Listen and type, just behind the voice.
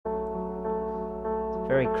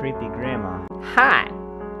Very creepy grandma. Hi!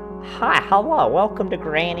 Hi, hello, welcome to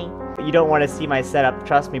Granny. You don't want to see my setup,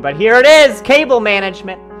 trust me, but here it is! Cable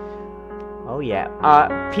management! Oh yeah.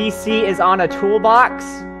 PC is on a toolbox.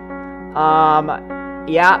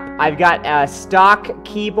 Yeah, I've got a stock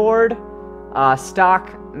keyboard,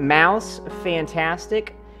 stock mouse,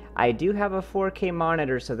 fantastic. I do have a 4K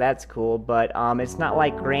monitor, so that's cool, but it's not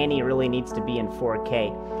like Granny really needs to be in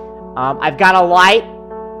 4K. I've got a light.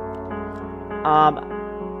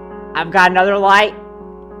 I've got another light.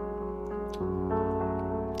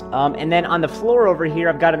 And then on the floor over here,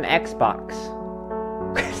 I've got an Xbox.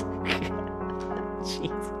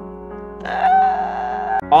 Jeez.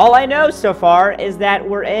 All I know so far is that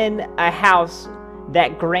we're in a house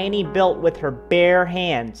that Granny built with her bare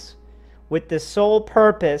hands, with the sole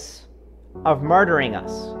purpose of murdering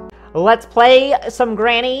us. Let's play some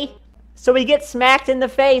Granny. So we get smacked in the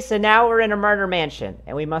face, and now we're in a murder mansion,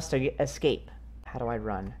 and we must escape. How do I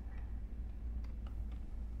run?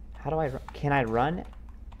 How do I run? Can I run?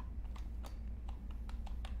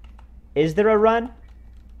 Is there a run?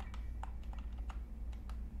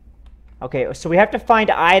 Okay, so we have to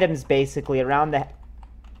find items, basically, around the...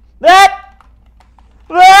 Ah!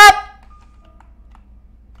 Ah!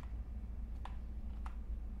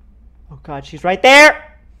 Oh god, she's right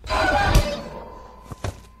there!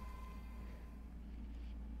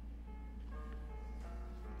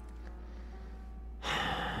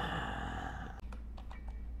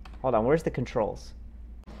 Hold on, where's the controls?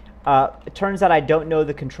 It turns out I don't know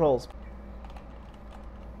the controls.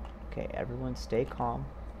 Okay, everyone stay calm.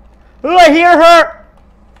 Ooh, I hear her!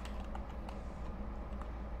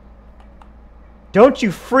 Don't you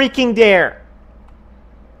freaking dare!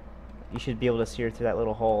 You should be able to see her through that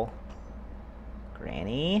little hole.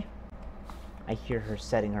 Granny? I hear her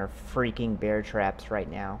setting her freaking bear traps right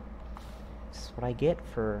now. This is what I get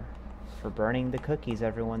for burning the cookies,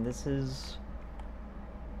 everyone. This is...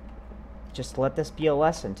 Just let this be a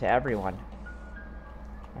lesson to everyone.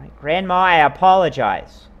 Alright, Grandma, I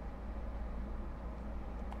apologize.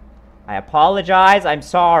 I apologize, I'm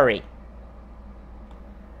sorry.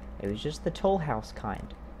 It was just the Toll House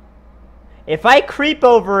kind. If I creep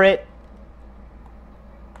over it...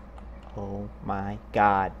 Oh my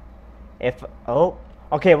god. Oh,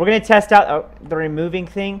 okay, we're gonna test out the removing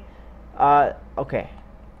thing. Okay.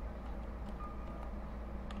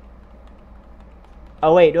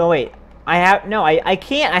 Oh wait, I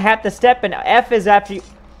can't. I have to step in. F is after you.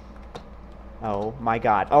 Oh my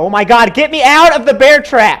god. Oh my god, get me out of the bear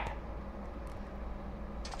trap!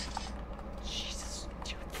 Jesus,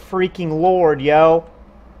 freaking lord, yo.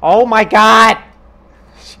 Oh my god!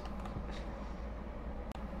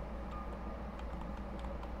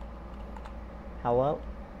 Hello?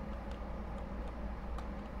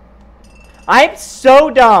 I'm so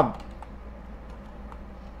dumb!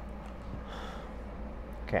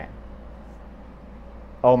 Okay.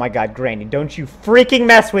 Oh my god, Granny, don't you freaking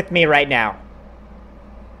mess with me right now.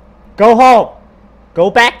 Go home. Go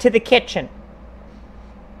back to the kitchen.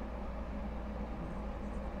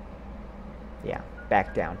 Yeah,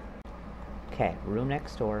 back down. Okay, room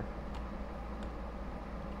next door.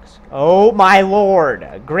 Oh my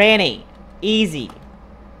lord. Granny, easy.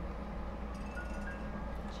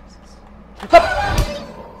 Jesus.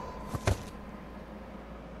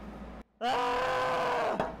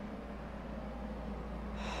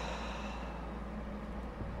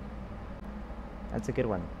 That's a good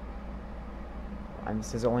one.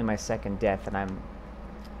 This is only my second death, and I'm...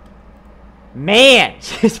 Man!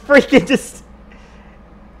 She's freaking just...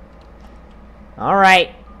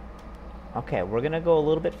 Alright. Okay, we're gonna go a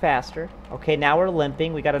little bit faster. Okay, now we're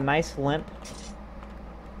limping. We got a nice limp.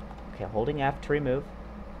 Okay, holding F to remove.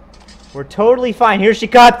 We're totally fine. Here she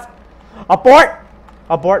comes! Abort!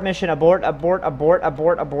 Abort mission. Abort, abort, abort,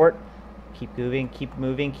 abort, abort. Keep moving, keep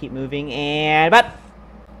moving, keep moving, and... But.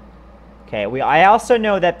 Okay, I also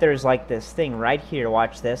know that there's like this thing right here.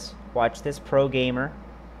 Watch this. Watch this, pro gamer.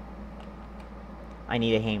 I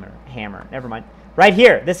need a hammer. Hammer. Never mind. Right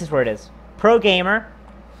here. This is where it is. Pro gamer.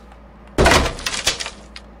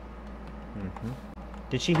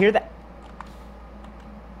 Did she hear that?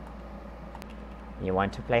 You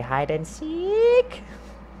want to play hide and seek?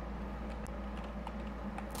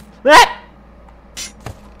 Ah!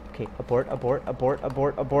 Okay, abort, abort, abort,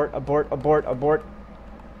 abort, abort, abort, abort, abort.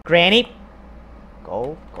 Granny,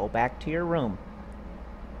 go back to your room.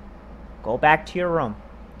 Go back to your room.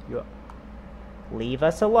 Leave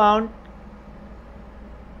us alone.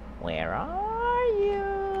 Where are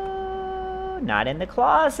you? Not in the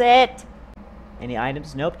closet. Any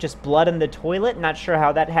items? Nope, just blood in the toilet. Not sure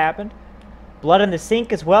how that happened. Blood in the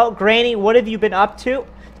sink as well. Granny, what have you been up to?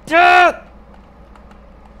 Duh!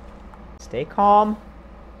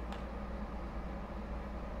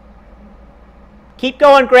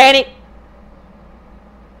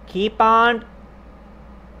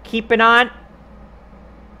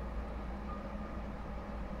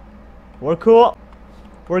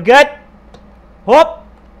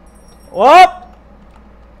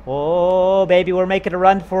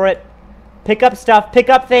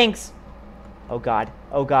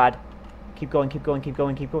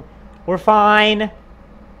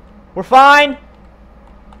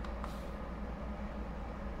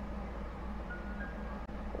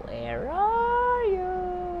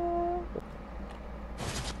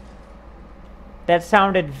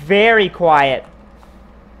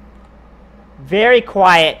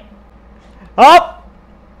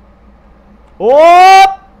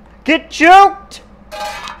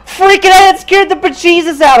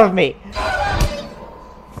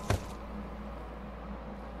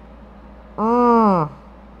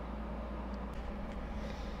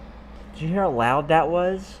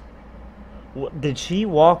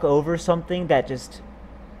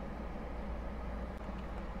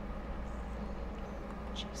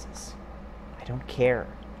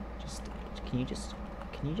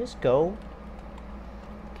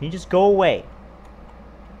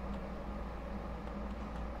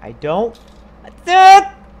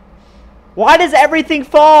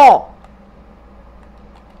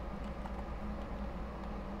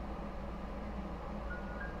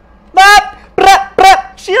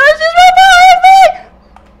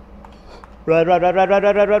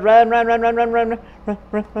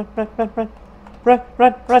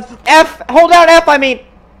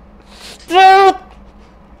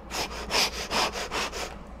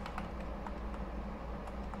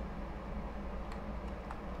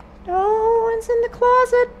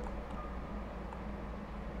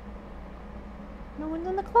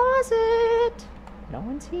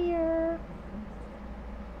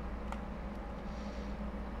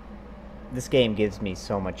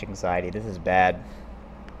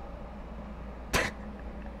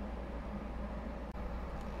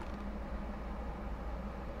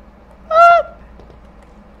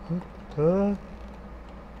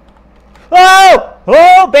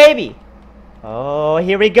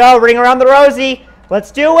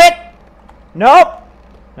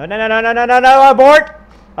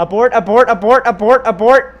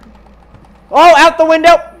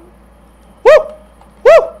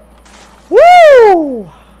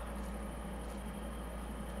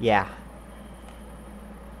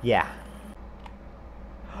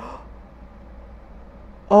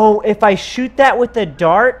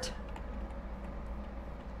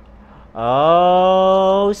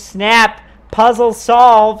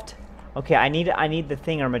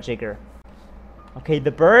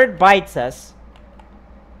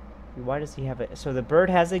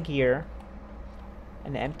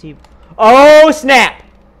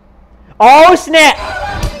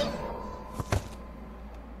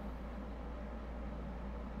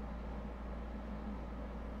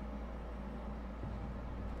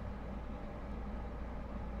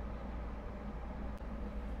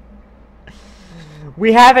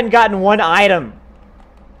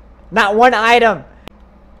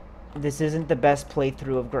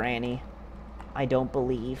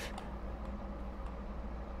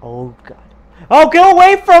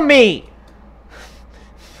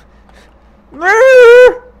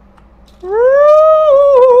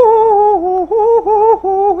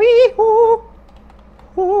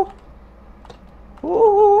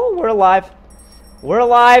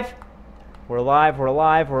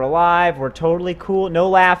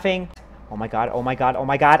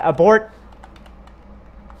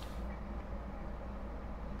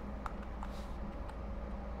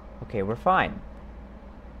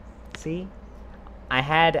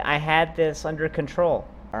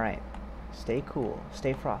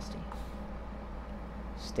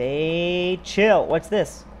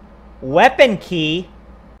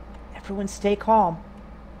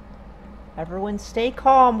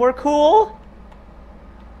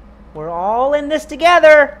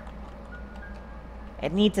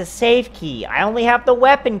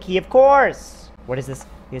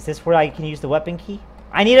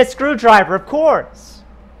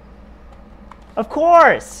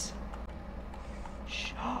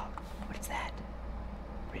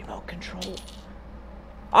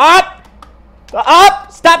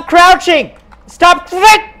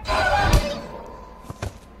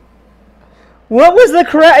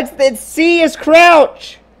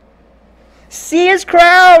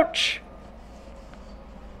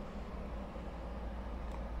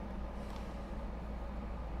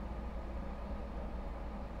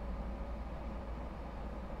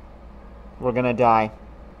 We're gonna die.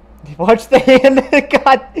 Watch the hand.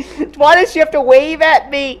 God, why does she have to wave at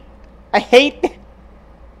me? I hate.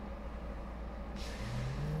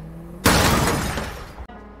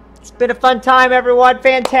 It's been a fun time, everyone.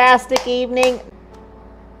 Fantastic evening.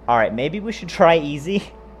 All right, maybe we should try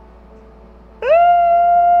easy.